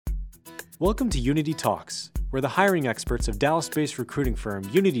Welcome to Unity Talks, where the hiring experts of Dallas-based recruiting firm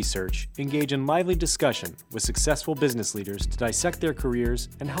Unity Search engage in lively discussion with successful business leaders to dissect their careers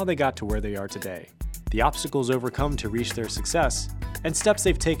and how they got to where they are today, the obstacles overcome to reach their success, and steps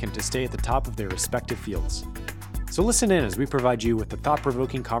they've taken to stay at the top of their respective fields. So listen in as we provide you with the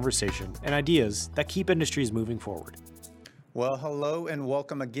thought-provoking conversation and ideas that keep industries moving forward. Well, hello and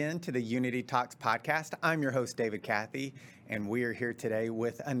welcome again to the Unity Talks podcast. I'm your host, David Cathey, and we are here today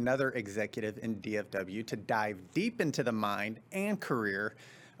with another executive in DFW to dive deep into the mind and career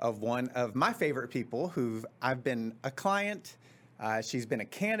of one of my favorite people I've been a client, she's been a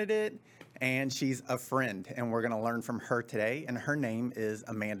candidate, and she's a friend, and we're going to learn from her today, and her name is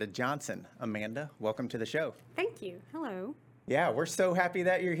Amanda Johnson. Amanda, welcome to the show. Thank you. Hello. Yeah, we're so happy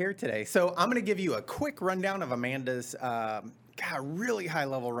that you're here today. So I'm going to give you a quick rundown of Amanda's really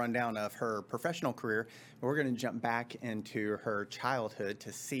high-level rundown of her professional career. We're going to jump back into her childhood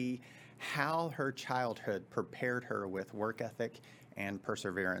to see how her childhood prepared her with work ethic and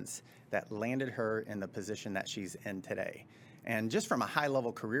perseverance that landed her in the position that she's in today. And just from a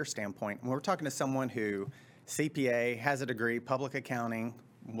high-level career standpoint, we're talking to someone who CPA, has a degree, public accounting,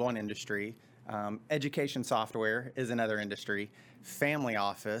 one industry, education software is another industry, family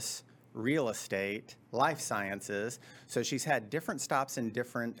office, real estate, life sciences. So she's had different stops in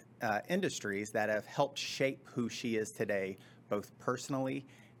different industries that have helped shape who she is today, both personally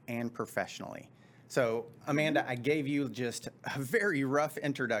and professionally. So Amanda, I gave you just a very rough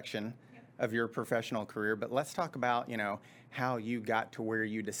introduction of your professional career, but let's talk about, how you got to where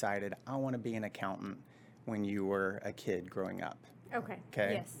you decided, I want to be an accountant when you were a kid growing up. Okay.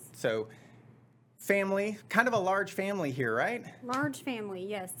 Yes. So family, kind of a large family here, right? Large family,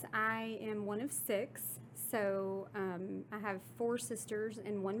 yes. I am one of six, so I have four sisters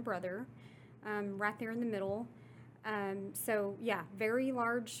and one brother, right there in the middle. So, yeah, very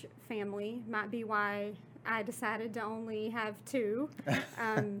large family. Might be why I decided to only have two.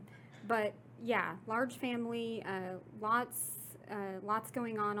 But, yeah, large family, lots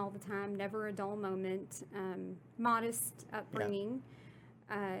going on all the time, never a dull moment, modest upbringing.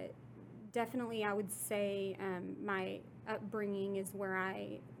 Yeah. Definitely, I would say my upbringing is where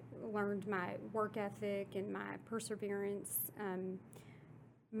I learned my work ethic and my perseverance.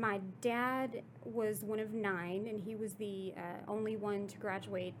 My dad was one of 9, and he was the only one to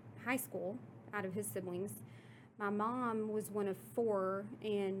graduate high school out of his siblings. My mom was one of 4,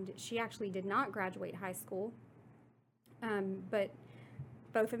 and she actually did not graduate high school. But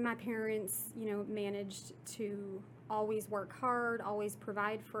both of my parents, managed to always work hard, always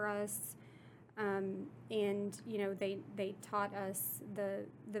provide for us. And they taught us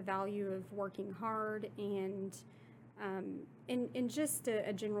the value of working hard and just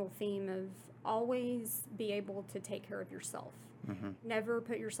a general theme of always be able to take care of yourself. Mm-hmm. Never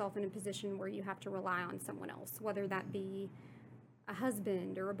put yourself in a position where you have to rely on someone else, whether that be a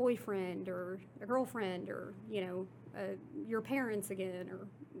husband or a boyfriend or a girlfriend or, your parents again or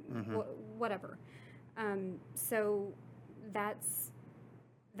mm-hmm. Whatever. So that's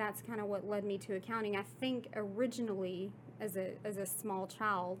kind of what led me to accounting. I think originally, as a small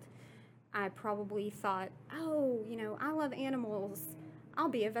child, I probably thought, I love animals. I'll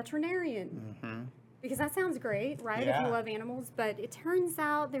be a veterinarian. Mm-hmm. Because that sounds great, right? Yeah. If you love animals. But it turns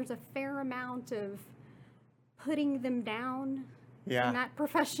out there's a fair amount of putting them down in that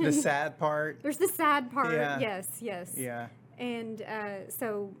profession. The sad part. There's the sad part. Yeah. Yes. Yeah. And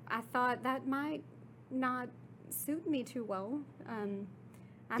so I thought that might not suit me too well.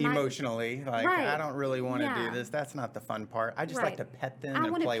 Emotionally, right. I don't really want to do this. That's not the fun part. I just like to pet them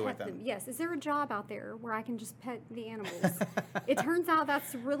and play with them. Yes. Is there a job out there where I can just pet the animals? It turns out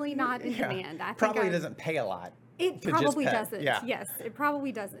that's really not in demand. I think doesn't pay a lot. It probably doesn't. Yeah. Yes, it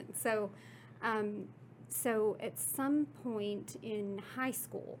probably doesn't. So, so at some point in high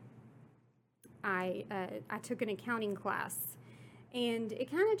school, I took an accounting class, and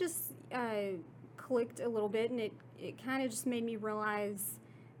it kind of just clicked a little bit, and it kind of just made me realize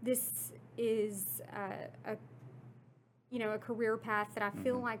this is a career path that I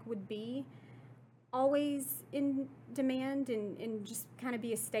feel mm-hmm. like would be always in demand and just kind of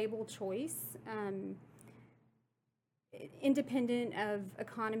be a stable choice, independent of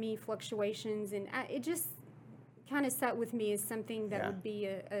economy fluctuations, and it just kind of sat with me as something that would be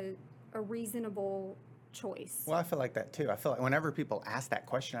a reasonable choice. Well, I feel like that too. I feel like whenever people ask that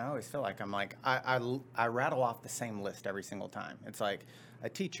question, I always feel like I rattle off the same list every single time. It's like a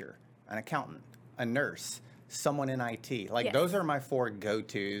teacher, an accountant, a nurse, someone in IT. Those are my 4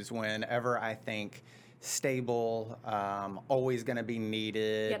 go-tos whenever I think stable, always going to be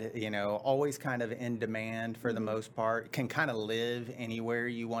needed, Yep. Always kind of in demand for the most part, can kind of live anywhere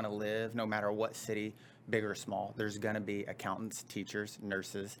you want to live, no matter what city, big or small. There's going to be accountants, teachers,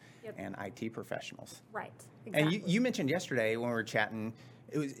 nurses, Yep. and IT professionals. Right. And Exactly. you mentioned yesterday when we were chatting,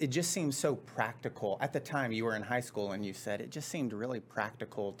 it just seemed so practical. At the time you were in high school and you said, it just seemed really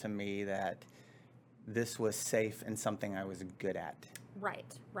practical to me that this was safe and something I was good at. Right.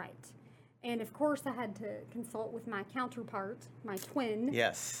 And of course, I had to consult with my counterpart, my twin.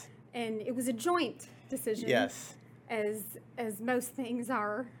 Yes. And it was a joint decision. Yes. As most things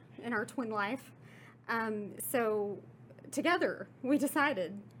are in our twin life. So together we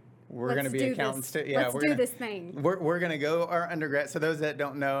decided we're going to be accountants too. Yeah, let's do this thing. We're going to go our undergrad. So those that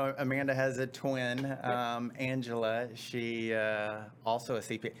don't know, Amanda has a twin, Angela. She also a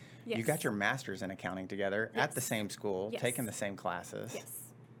CPA. Yes. You got your master's in accounting together at the same school, Yes. taking the same classes. Yes.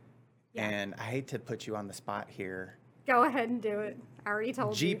 Yeah. And I hate to put you on the spot here. Go ahead and do it. I already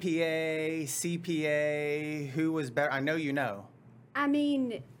told you. GPA, CPA, who was better? I know you know. I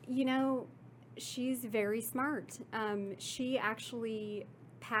mean, she's very smart. She actually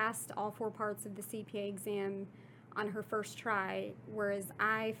passed all 4 parts of the CPA exam on her first try, whereas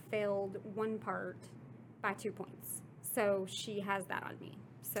I failed 1 part by 2 points. So she has that on me.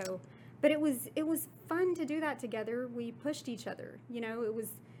 So, but it was fun to do that together. We pushed each other.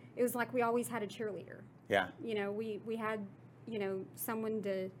 It was like we always had a cheerleader. Yeah. We had someone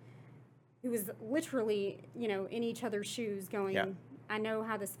who was literally in each other's shoes, going, Yeah. I know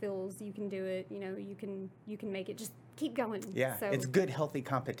how this feels. You can do it. You can make it. Just keep going. Yeah, So, it's good, healthy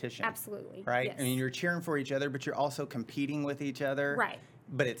competition. absolutely. Right? Yes. I mean, you're cheering for each other, but you're also competing with each other. Right.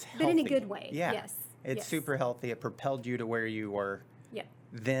 But it's healthy. But in a good way. Yeah. Yes. It's Yes. super healthy. It propelled you to where you were Yeah.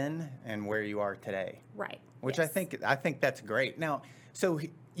 then and where you are today. Right. Which Yes. I think that's great. Now, so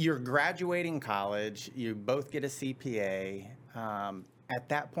you're graduating college, you both get a CPA. At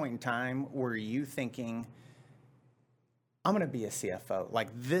that point in time, were you thinking, I'm going to be a CFO? Like,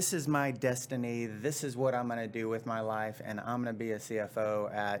 this is my destiny. This is what I'm going to do with my life. And I'm going to be a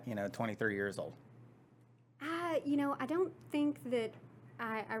CFO at, 23 years old. I don't think that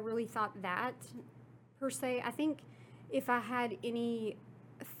I really thought that per se. I think if I had any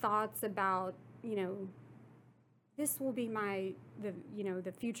thoughts about, this will be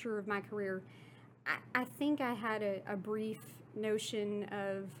the future of my career, I think I had a brief notion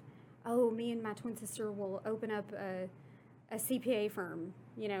of, me and my twin sister will open up a CPA firm,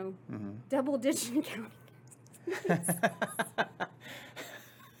 double-digit accounting.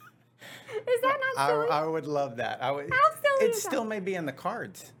 Is that not silly? I would love that. How silly It is still that? may be in the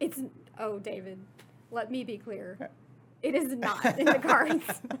cards. David, let me be clear. It is not in the cards.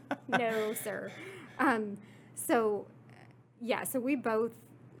 No, sir. So we both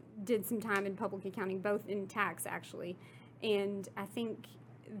did some time in public accounting, both in tax, actually. And I think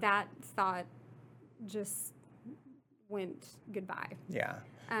that thought just went goodbye. Yeah.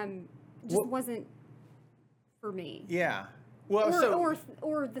 Just wasn't for me. Yeah. Well,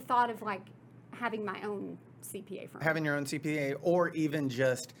 Or the thought of like having my own CPA firm. having your own CPA, or even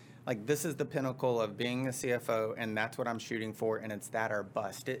just like, this is the pinnacle of being a CFO, and that's what I'm shooting for, and it's that or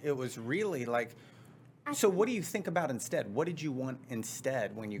bust. It was really like, so what do you think about instead? What did you want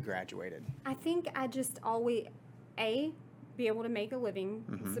instead when you graduated? I think I just always, be able to make a living,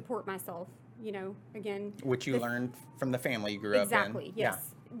 support myself, again. Which you learned from the family you grew up in. Exactly,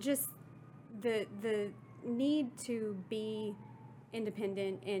 yes. Just the need to be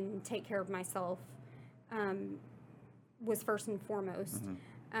independent and take care of myself was first and foremost.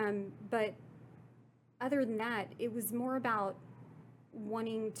 But other than that, it was more about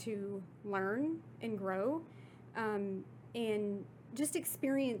wanting to learn and grow and just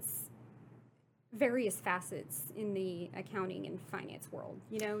experience various facets in the accounting and finance world,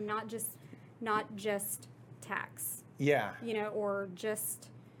 not just tax, Yeah. or just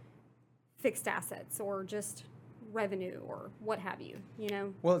fixed assets or just revenue or what have you,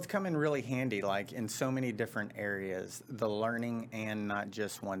 Well, it's come in really handy, like in so many different areas, the learning and not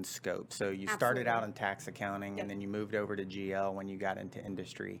just one scope. So you started out in tax accounting, Yep. and then you moved over to GL when you got into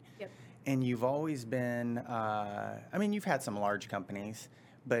industry. Yep. And you've always been, you've had some large companies,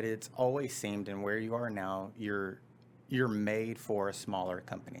 but it's always seemed, and where you are now, you're made for a smaller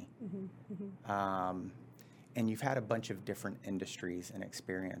company. And you've had a bunch of different industries and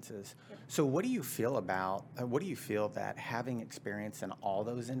experiences. Yep. So what do you feel that having experience in all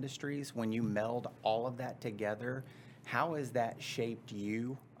those industries, when you meld all of that together, how has that shaped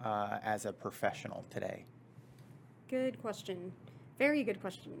you as a professional today? Good question. Very good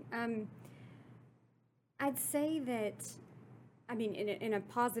question. I'd say that, in a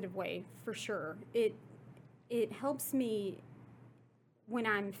positive way, for sure. it helps me when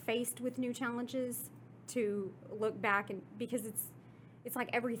I'm faced with new challenges to look back, and because it's like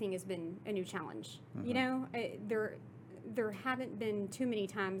everything has been a new challenge. You know, there haven't been too many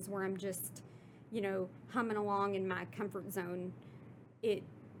times where I'm just, humming along in my comfort zone.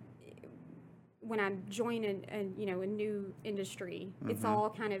 When I'm joining a new industry, it's all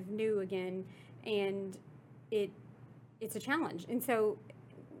kind of new again, and it's a challenge. And so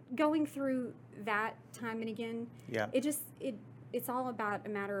going through that time and again, it's all about a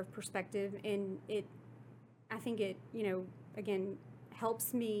matter of perspective, and I think it again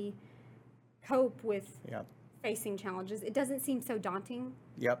helps me cope with facing challenges. It doesn't seem so daunting.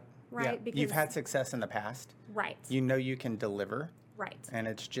 Yep. Right. Yep. Because you've had success in the past. Right. You know you can deliver. Right. And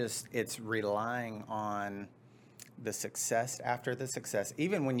it's relying on the success after the success,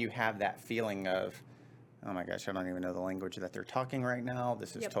 even when you have that feeling of, oh my gosh, I don't even know the language that they're talking right now.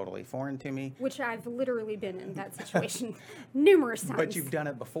 This is totally foreign to me. Which I've literally been in that situation numerous times. But you've done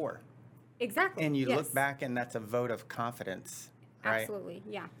it before. Exactly. And you look back, and that's a vote of confidence, right? Absolutely,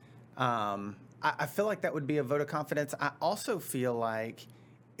 yeah. I feel like that would be a vote of confidence. I also feel like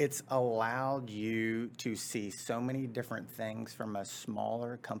it's allowed you to see so many different things from a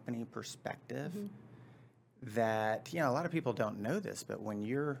smaller company perspective that, a lot of people don't know this, but when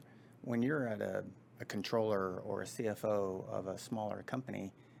you're at a controller or a CFO of a smaller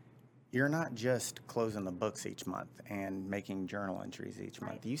company, you're not just closing the books each month and making journal entries each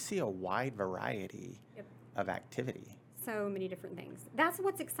month. You see a wide variety of activity. So many different things. That's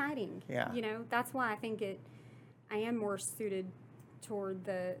what's exciting. Yeah. That's why I think I am more suited toward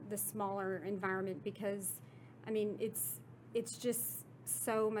the smaller environment, because it's just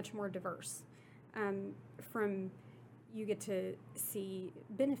so much more diverse. From you get to see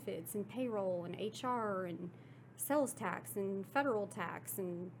benefits and payroll and HR and sales tax and federal tax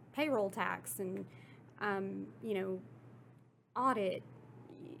and payroll tax and audit.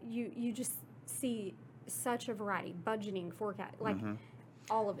 You just see such a variety, budgeting, forecast,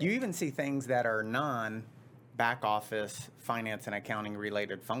 all of it. You even see things that are non-back office, finance and accounting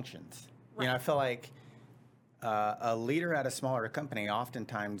related functions. Right. I feel like a leader at a smaller company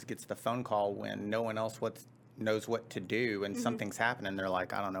oftentimes gets the phone call when no one else knows what to do, and something's happening. They're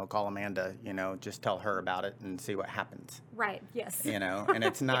like, I don't know, call Amanda, just tell her about it and see what happens. Right, yes. And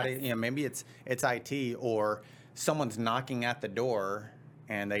it's not, maybe it's IT, or someone's knocking at the door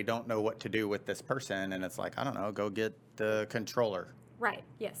and they don't know what to do with this person, and it's like, I don't know, go get the controller. Right,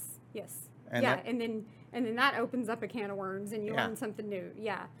 yes. And and then that opens up a can of worms, and you learn something new.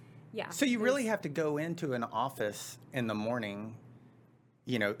 Yeah. So you really have to go into an office in the morning,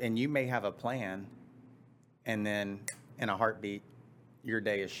 and you may have a plan, and then in a heartbeat, your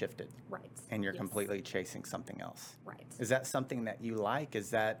day is shifted. Right. And you're completely chasing something else. Right. Is that something that you like?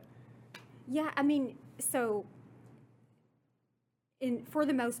 Is that? Yeah, so for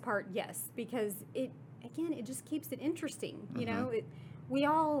the most part, yes, because it just keeps it interesting. We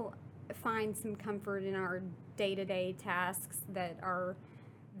all find some comfort in our day-to-day tasks that are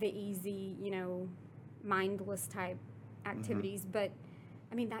the easy, mindless type activities, but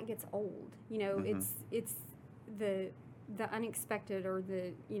that gets old. It's the unexpected, or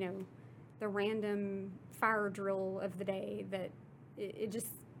the random fire drill of the day that it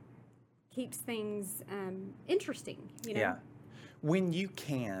just keeps things interesting. Yeah. When you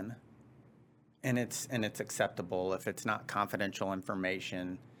can, and it's acceptable if it's not confidential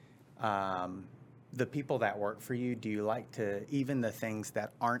information, the people that work for you, do you like to, even the things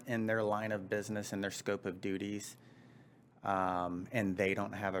that aren't in their line of business and their scope of duties, and they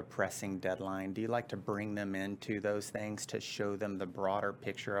don't have a pressing deadline, do you like to bring them into those things to show them the broader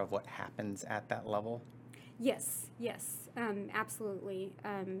picture of what happens at that level? Yes, absolutely.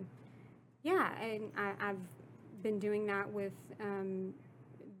 And I've been doing that with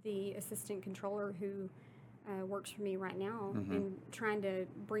the assistant controller who works for me right now, and trying to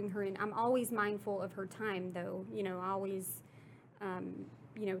bring her in. I'm always mindful of her time, though. I always,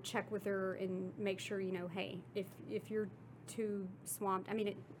 check with her and make sure, hey, if you're too swamped.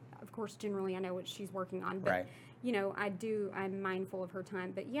 Of course, generally I know what she's working on, but I'm mindful of her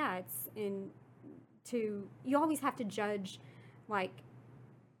time. But yeah, you always have to judge, like,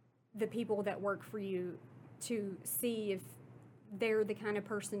 the people that work for you to see if they're the kind of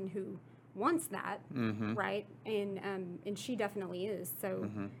person who wants that, right? And she definitely is. So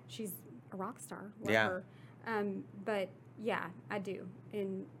she's a rock star. Love her. But yeah, I do,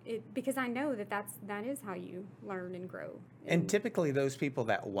 and because I know that is how you learn and grow. And typically, those people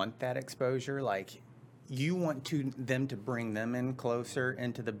that want that exposure, like, you want them to bring them in closer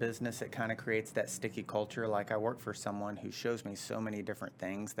into the business. It kind of creates that sticky culture. Like I work for someone who shows me so many different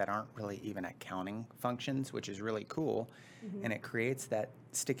things that aren't really even accounting functions, which is really cool. Mm-hmm. And it creates that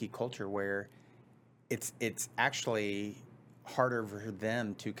sticky culture where it's actually harder for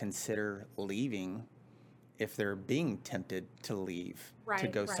them to consider leaving if they're being tempted to leave to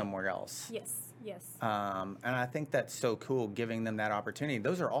go somewhere else. Yes. And I think that's so cool, giving them that opportunity.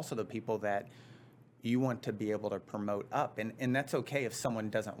 Those are also the people that you want to be able to promote up. And that's okay if someone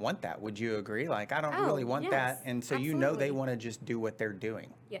doesn't want that. Would you agree? Like, I don't really want that. And so absolutely. They want to just do what they're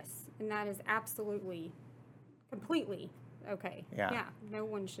doing. Yes. And that is absolutely, completely okay. Yeah. No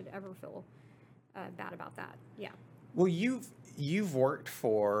one should ever feel bad about that. Yeah. Well, you've worked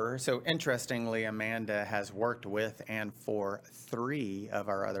for, so interestingly, Amanda has worked with and for 3 of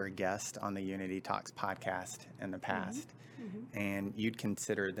our other guests on the Unity Talks podcast in the past. Mm-hmm. And you'd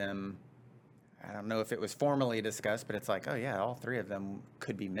consider them, I don't know if it was formally discussed, but it's like, oh yeah, all 3 of them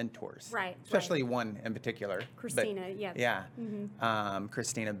could be mentors. Right. Especially one in particular. Christina, yes. Yeah. Mm-hmm.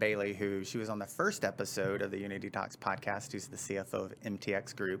 Christina Bailey, she was on the first episode of the Unity Talks podcast, who's the CFO of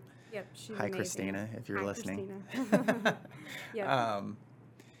MTX Group. Yep, she's Hi, amazing. Christina, if you're listening. Christina. Yep.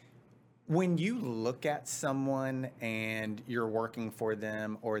 When you look at someone and you're working for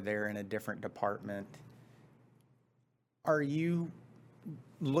them or they're in a different department, are you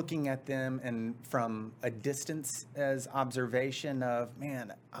looking at them and from a distance as observation of,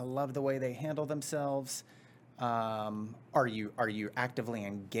 man, I love the way they handle themselves? Are you actively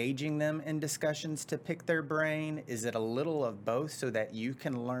engaging them in discussions to pick their brain? Is it a little of both so that you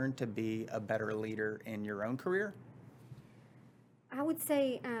can learn to be a better leader in your own career? I would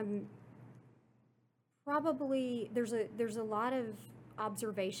say probably there's a lot of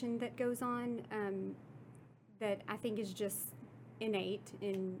observation that goes on that I think is just innate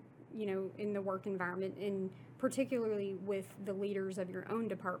in the work environment, and particularly with the leaders of your own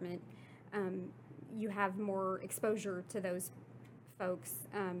department. You have more exposure to those folks,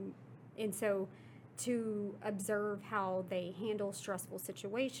 and so to observe how they handle stressful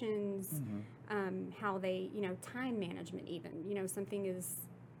situations, mm-hmm. How they, time management even, something as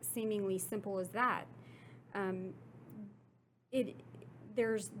seemingly simple as that.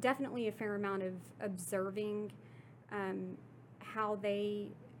 There's definitely a fair amount of observing how they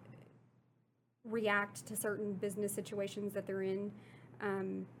react to certain business situations that they're in,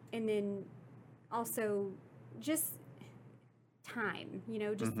 and then also just time,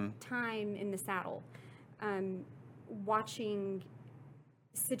 mm-hmm. time in the saddle, watching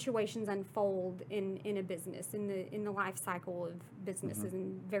situations unfold in a business, in the life cycle of businesses, mm-hmm.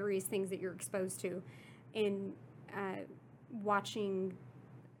 and various things that you're exposed to, and watching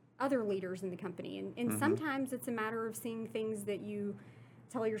other leaders in the company. And mm-hmm. sometimes it's a matter of seeing things that you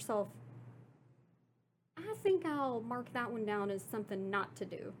tell yourself, I think I'll mark that one down as something not to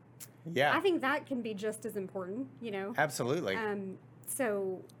do. Yeah. I think that can be just as important, Absolutely.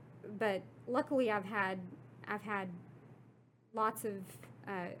 But luckily I've had lots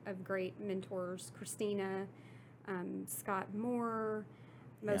of great mentors. Christina, Scott Moore,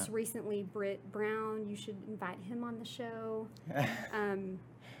 most recently Britt Brown. You should invite him on the show.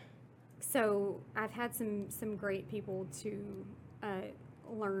 So I've had some great people to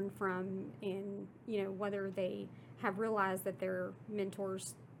learn from, and whether they have realized that they're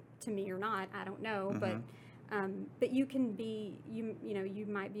mentors to me or not, I don't know. Mm-hmm. But you can be you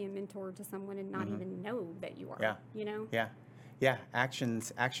might be a mentor to someone and not mm-hmm. even know that you are. Yeah.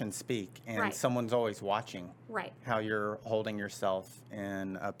 Actions speak, and right. someone's always watching. Right. How you're holding yourself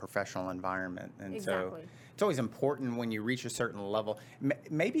in a professional environment, and exactly. So it's always important when you reach a certain level,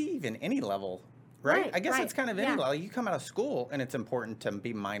 maybe even any level. Right? I guess it's kind of any level. You come out of school, and it's important to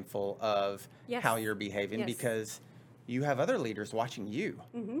be mindful of how you're behaving because you have other leaders watching you.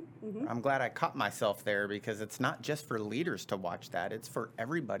 Mm-hmm, mm-hmm. I'm glad I caught myself there, because it's not just for leaders to watch that. It's for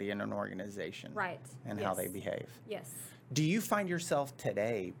everybody in an organization. Right. And how they behave. Yes. Do you find yourself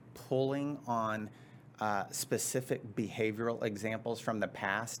today pulling on specific behavioral examples from the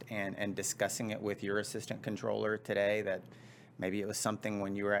past and discussing it with your assistant controller today, that maybe it was something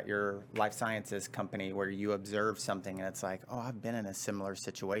when you were at your life sciences company where you observed something and it's like, oh, I've been in a similar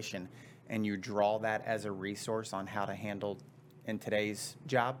situation, and you draw that as a resource on how to handle in today's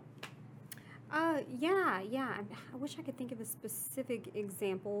job? Yeah. I wish I could think of a specific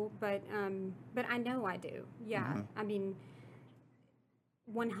example, but I know I do. Yeah. Mm-hmm. I mean,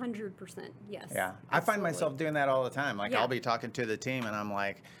 100%. Yes. Yeah. Absolutely. I find myself doing that all the time. Like I'll be talking to the team and I'm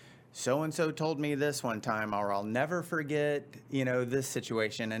like, so-and-so told me this one time, or I'll never forget, this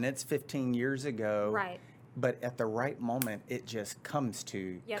situation, and it's 15 years ago. Right. But at the right moment, it just comes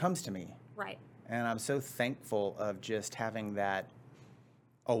to me. Right. And I'm so thankful of just having that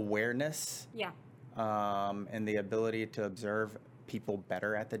awareness Yeah. and the ability to observe people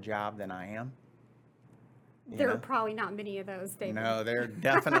better at the job than I am. There are probably not many of those, David. No, there are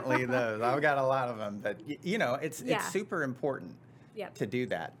definitely those. I've got a lot of them, but it's super important to do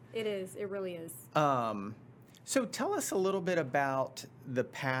that. It is. It really is. So tell us a little bit about the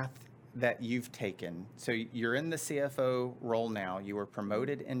path that you've taken. So you're in the CFO role now. You were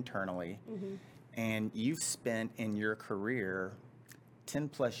promoted internally, and you've spent in your career 10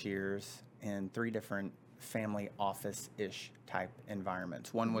 plus years in 3 different family office-ish type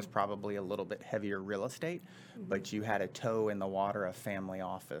environments. One was probably a little bit heavier real estate, but you had a toe in the water of family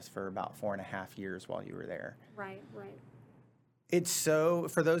office for about 4.5 years while you were there. Right. It's so,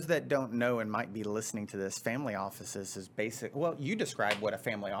 for those that don't know and might be listening to this, family offices is basic. Well, you describe what a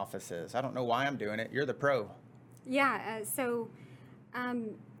family office is. I don't know why I'm doing it. You're the pro. Yeah.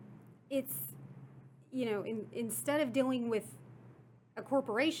 It's, instead of dealing with a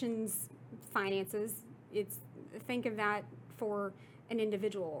corporation's finances, think of that for an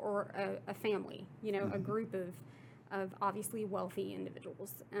individual or a family, a group of obviously wealthy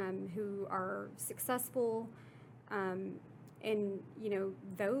individuals who are successful. And,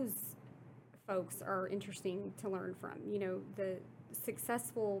 those folks are interesting to learn from. The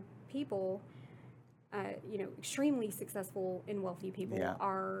successful people, extremely successful and wealthy people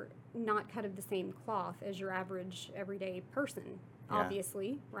are not cut of the same cloth as your average everyday person,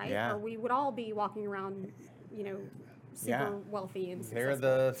 obviously, right? Yeah. Or we would all be walking around, super wealthy and successful.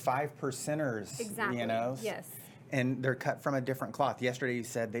 They're the 5%ers, Exactly. Yes. And they're cut from a different cloth. Yesterday you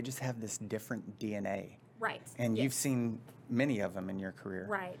said they just have this different DNA. Right. And you've seen many of them in your career.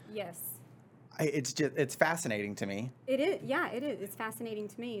 Right. Yes. It's fascinating to me. It is. Yeah, it is. It's fascinating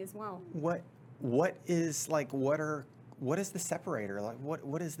to me as well. What is the separator? Like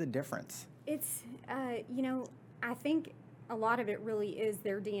what is the difference? It's I think a lot of it really is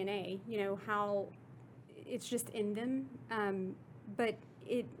their DNA, how it's just in them. But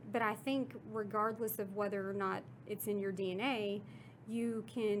I think regardless of whether or not it's in your DNA, you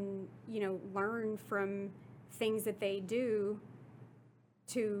can, learn from things that they do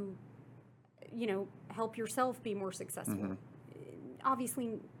to, help yourself be more successful.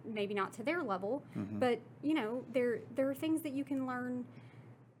 Obviously, maybe not to their level, but, there are things that you can learn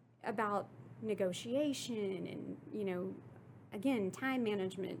about negotiation and, again, time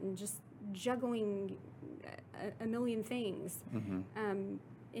management and just juggling a million things, and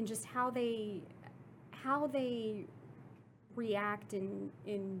just how they react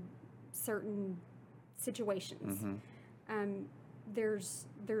in certain situations. There's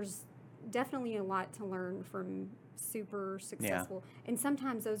definitely a lot to learn from super successful, and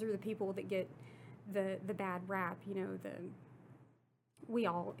sometimes those are the people that get the bad rap. We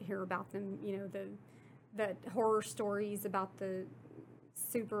all hear about them. The horror stories about the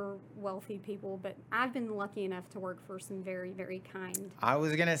super wealthy people, but I've been lucky enough to work for some very, very kind. I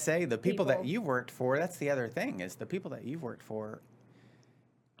was gonna say the people that you've worked for. That's the other thing is the people that you've worked for.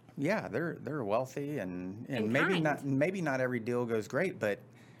 Yeah, they're wealthy and maybe not every deal goes great, but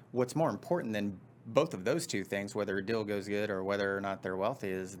what's more important than both of those two things, whether a deal goes good or whether or not they're wealthy,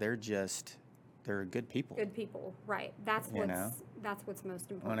 is they're good people. Good people, right? That's what's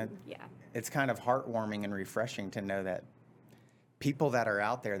most important. It's kind of heartwarming and refreshing to know that people that are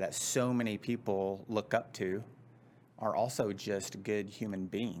out there that so many people look up to are also just good human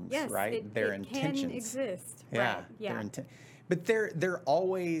beings, right? Their intentions can exist. Yeah, right. Yeah. But they're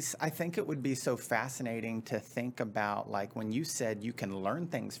always. I think it would be so fascinating to think about, like when you said you can learn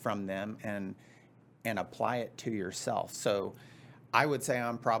things from them and apply it to yourself. So I would say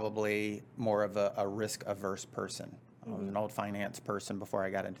I'm probably more of a risk-averse person. I was an old finance person before I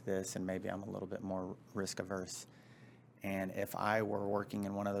got into this, and maybe I'm a little bit more risk-averse. And if I were working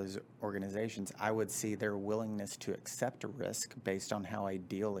in one of those organizations, I would see their willingness to accept a risk based on how a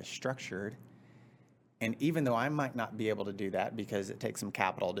deal is structured. And even though I might not be able to do that because it takes some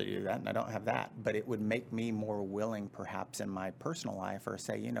capital to do that, and I don't have that, but it would make me more willing perhaps in my personal life, or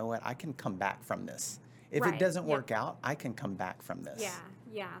say, you know what, I can come back from this. If it doesn't work out, I can come back from this.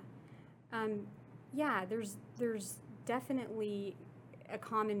 There's definitely a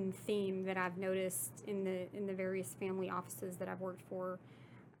common theme that I've noticed in the various family offices that I've worked for,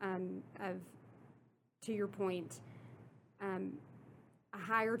 to your point, a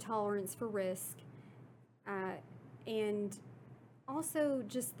higher tolerance for risk, and also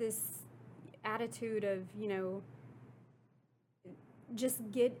just this attitude of, just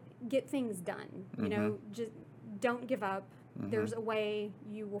get things done, just don't give up. There's a way,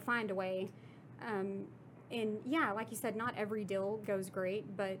 you will find a way. And like you said, not every deal goes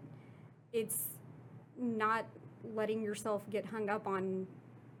great, but it's not letting yourself get hung up on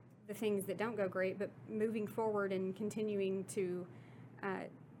the things that don't go great, but moving forward and continuing to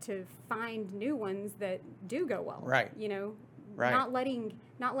find new ones that do go well. Right. You know, Right. not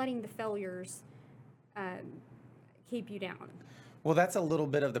letting the failures keep you down. Well, that's a little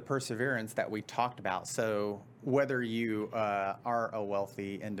bit of the perseverance that we talked about. So whether you are a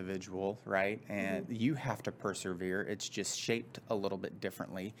wealthy individual, right, and you have to persevere, it's just shaped a little bit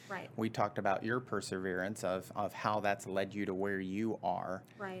differently. Right. We talked about your perseverance of how that's led you to where you are.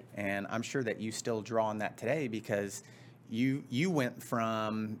 Right. And I'm sure that you still draw on that today because you went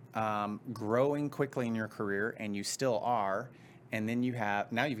from growing quickly in your career, and you still are, and then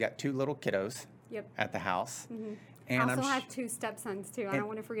now you've got 2 little kiddos at the house. And I also have 2 stepsons, too. I don't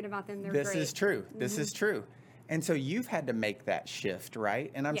want to forget about them. They're this great. is true. This is true. And so you've had to make that shift,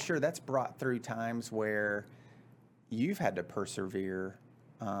 right? And I'm sure that's brought through times where you've had to persevere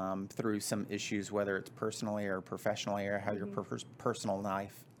through some issues, whether it's personally or professionally, or how your personal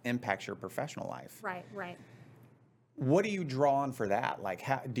life impacts your professional life. Right, right. What do you draw on for that? Like,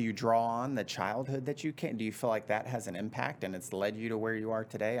 how do you draw on the childhood that you can? Do you feel like that has an impact and it's led you to where you are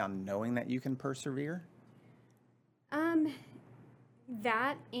today on knowing that you can persevere?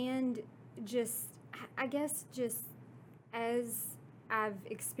 That, and just, I guess, just as I've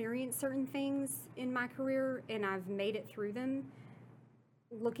experienced certain things in my career and I've made it through them,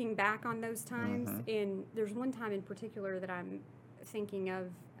 looking back on those times, and there's one time in particular that I'm thinking of,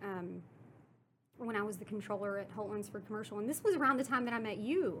 when I was the controller at Holt Lunsford Commercial, and this was around the time that I met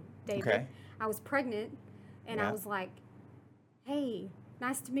you, David. Okay. I was pregnant, and I was like, hey,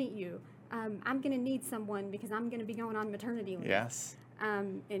 nice to meet you. I'm going to need someone because I'm going to be going on maternity leave. Yes.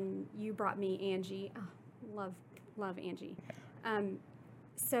 And you brought me Angie. Oh, love Angie.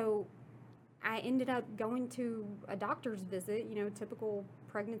 So I ended up going to a doctor's visit, typical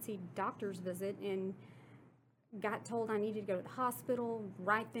pregnancy doctor's visit, and got told I needed to go to the hospital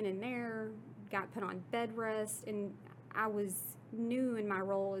right then and there, got put on bed rest, and I was new in my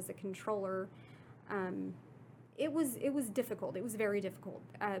role as a controller. It was difficult. It was very difficult.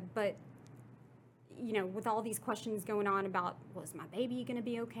 But with all these questions going on about, was my baby going to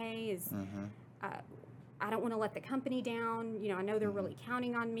be okay? I don't want to let the company down. I know they're really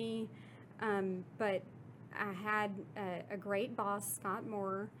counting on me. But I had a great boss, Scott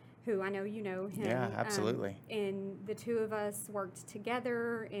Moore, who I know you know him. Yeah, absolutely. And the 2 of us worked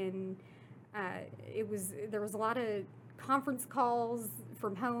together, and there was a lot of conference calls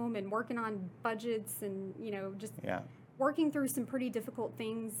from home and working on budgets and, just working through some pretty difficult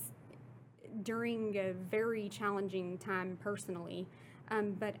things during a very challenging time personally.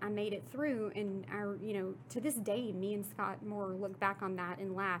 But I made it through, and to this day, me and Scott Moore look back on that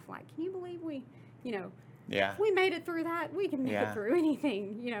and laugh like, can you believe we we made it through that? We can make it through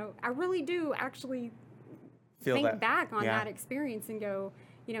anything. I really do actually think back on that experience and go,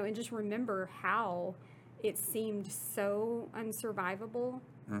 and just remember how it seemed so unsurvivable,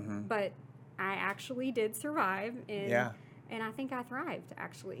 but I actually did survive, and I think I thrived,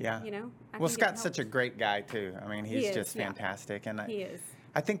 actually. Yeah. Well, Scott's such a great guy too. I mean, he's just fantastic, and he is.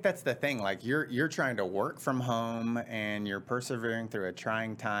 I think that's the thing. Like, you're trying to work from home, and you're persevering through a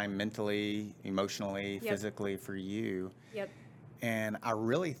trying time mentally, emotionally, physically for you. Yep. And I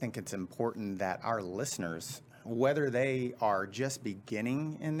really think it's important that our listeners, whether they are just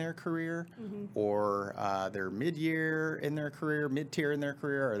beginning in their career or they're mid-year in their career, mid-tier in their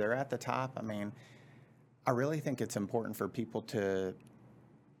career, or they're at the top, I mean, I really think it's important for people to,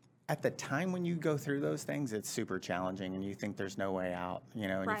 at the time when you go through those things, it's super challenging and you think there's no way out, and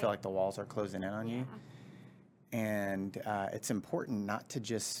you feel like the walls are closing in on you. And it's important not to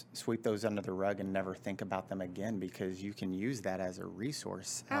just sweep those under the rug and never think about them again, because you can use that as a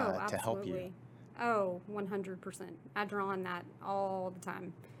resource to help you. Oh, 100%. I draw on that all the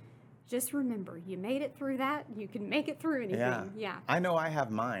time. Just remember, you made it through that. You can make it through anything. Yeah. I know I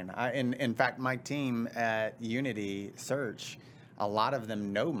have mine. In fact, my team at Unity Search, a lot of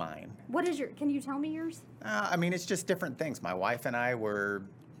them know mine. Can you tell me yours? I mean, it's just different things. My wife and I were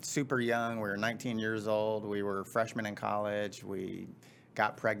super young. We were 19 years old. We were freshmen in college. We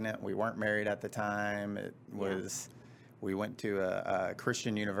got pregnant. We weren't married at the time. It was... We went to a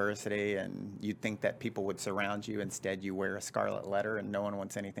Christian university, and you'd think that people would surround you. Instead, you wear a scarlet letter, and no one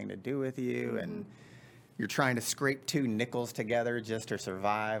wants anything to do with you. And you're trying to scrape 2 nickels together just to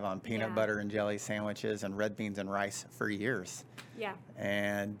survive on peanut butter and jelly sandwiches and red beans and rice for years. Yeah.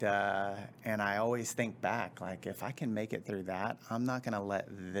 And I always think back, like, if I can make it through that, I'm not going to let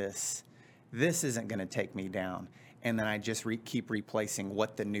this isn't going to take me down. And then I just keep replacing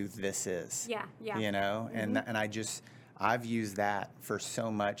what the new this is. Yeah. And I've used that for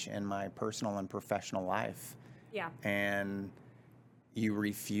so much in my personal and professional life. Yeah. And you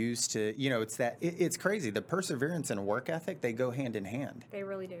refuse to, it's crazy. The perseverance and work ethic, they go hand in hand. They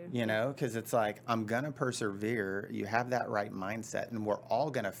really do. Because it's like, I'm going to persevere. You have that right mindset, and we're all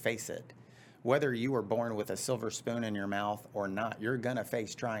going to face it. Whether you were born with a silver spoon in your mouth or not, you're going to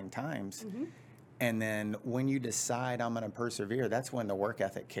face trying times. Mm-hmm. And then when you decide I'm going to persevere, that's when the work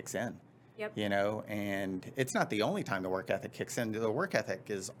ethic kicks in. Yep. And it's not the only time the work ethic kicks in. The work ethic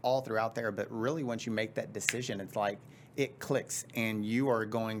is all throughout there, but really once you make that decision, it's like it clicks, and you are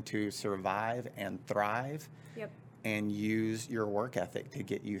going to survive and thrive. Yep. And use your work ethic to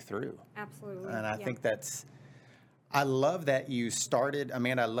get you through. Absolutely. And I think I love that you started,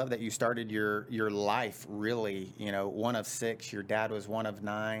 Amanda, I love that you started your life really, one of 6, your dad was one of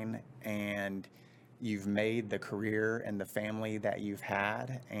 9, and you've made the career and the family that you've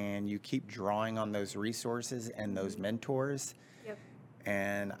had, and you keep drawing on those resources and those mentors. Yep.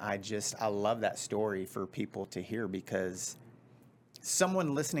 And I love that story for people to hear, because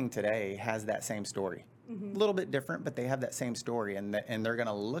someone listening today has that same story. A little bit different, but they have that same story, and they're going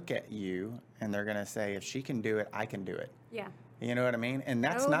to look at you and they're going to say, if she can do it, I can do it. Yeah. You know what I mean? And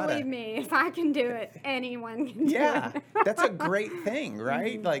that's believe me, if I can do it, anyone can do it. Yeah, that's a great thing,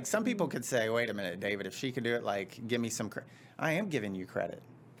 right? Like, some people could say, wait a minute, David, if she can do it, like, give me some credit. I am giving you credit.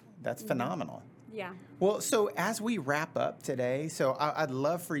 That's phenomenal. Yeah. Well, so as we wrap up today, so I'd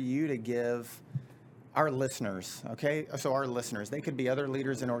love for you to give our listeners, okay? So our listeners, they could be other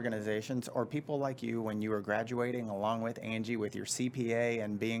leaders in organizations or people like you when you were graduating along with Angie with your CPA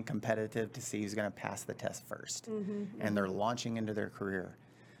and being competitive to see who's going to pass the test first. And they're launching into their career.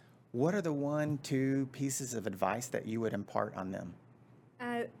 What are the 1-2 pieces of advice that you would impart on them?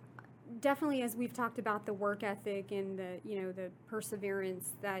 Definitely, as we've talked about, the work ethic and the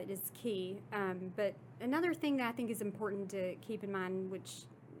perseverance, that is key. But another thing that I think is important to keep in mind, which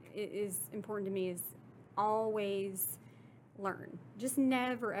is important to me, is always learn. Just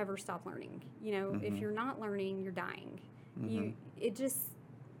never ever stop learning. If you're not learning, you're dying.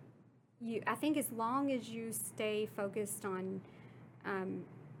 I think as long as you stay focused on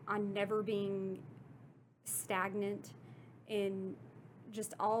never being stagnant, and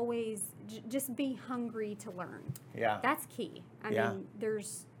just always just be hungry to learn. Yeah. That's key. I mean,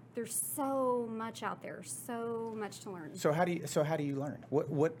 there's so much out there, so much to learn. So how do you learn?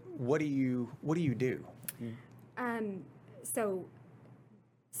 What do you do? So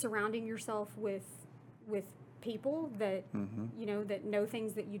surrounding yourself with people that that know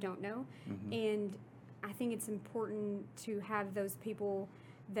things that you don't know, and I think it's important to have those people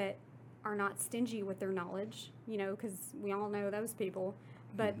that are not stingy with their knowledge, because we all know those people.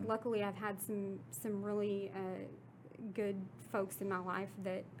 But luckily, I've had some really good folks in my life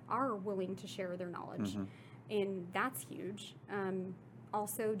that are willing to share their knowledge, and that's huge.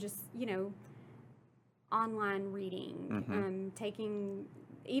 Also, just online reading, taking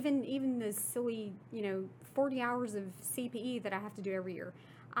even the silly 40 hours of CPE that I have to do every year.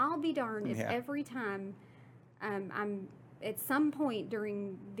 I'll be darned if every time I'm at some point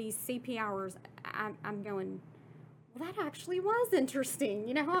during these CP hours I'm going, well, that actually was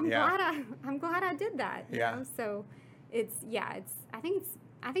interesting. I'm glad I did that. You know? So I think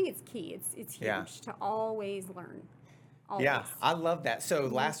it's key. It's huge to always learn. Always. Yeah, I love that. So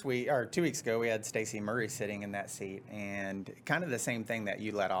last week, or 2 weeks ago, we had Stacey Murray sitting in that seat, and kind of the same thing that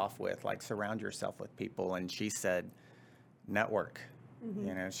you led off with, like, surround yourself with people. And she said, network.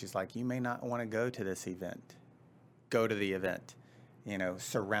 She's like, you may not want to go to this event. Go to the event.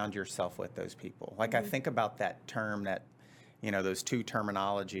 Surround yourself with those people. Like, I think about that term that, those 2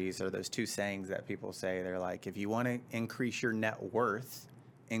 terminologies or those 2 sayings that people say. They're like, if you want to increase your net worth,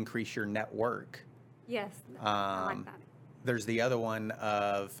 increase your network. Yes, I like that. There's the other one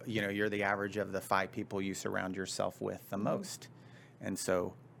of, you're the average of the 5 people you surround yourself with the most. And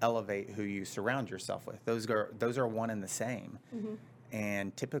so elevate who you surround yourself with. Those are one and the same.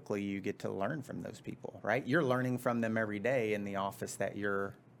 And typically you get to learn from those people, right? You're learning from them every day in the office that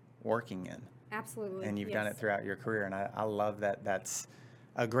you're working in. Absolutely. And you've done it throughout your career. And I love that. That's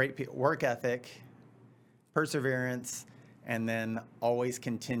a great work ethic, perseverance, and then always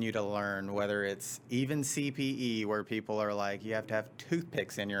continue to learn, whether it's even CPE, where people are like, you have to have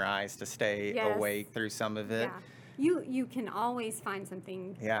toothpicks in your eyes to stay awake through some of it. Yeah. You can always find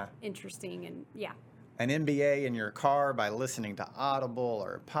something interesting, and an MBA in your car by listening to Audible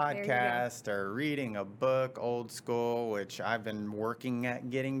or a podcast or reading a book, old school, which I've been working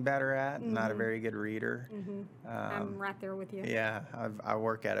at getting better at. Not a very good reader. I'm right there with you. Yeah, I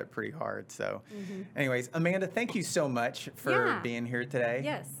work at it pretty hard. So anyways, Amanda, thank you so much for being here today.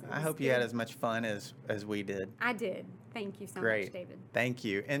 Yes. I hope you had as much fun as we did. I did. Thank you so Great. much, David. Thank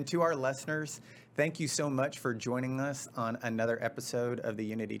you. And to our listeners, thank you so much for joining us on another episode of the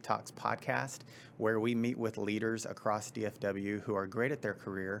Unity Talks podcast, where we meet with leaders across DFW who are great at their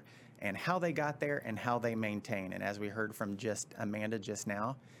career and how they got there and how they maintain. And as we heard from Amanda just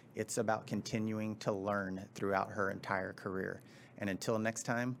now, it's about continuing to learn throughout her entire career. And until next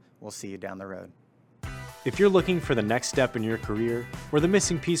time, we'll see you down the road. If you're looking for the next step in your career or the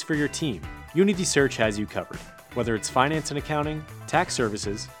missing piece for your team, Unity Search has you covered. Whether it's finance and accounting, tax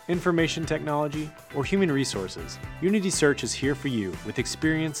services, information technology, or human resources, Unity Search is here for you with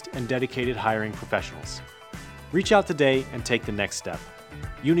experienced and dedicated hiring professionals. Reach out today and take the next step.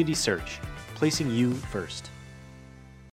 Unity Search, placing you first.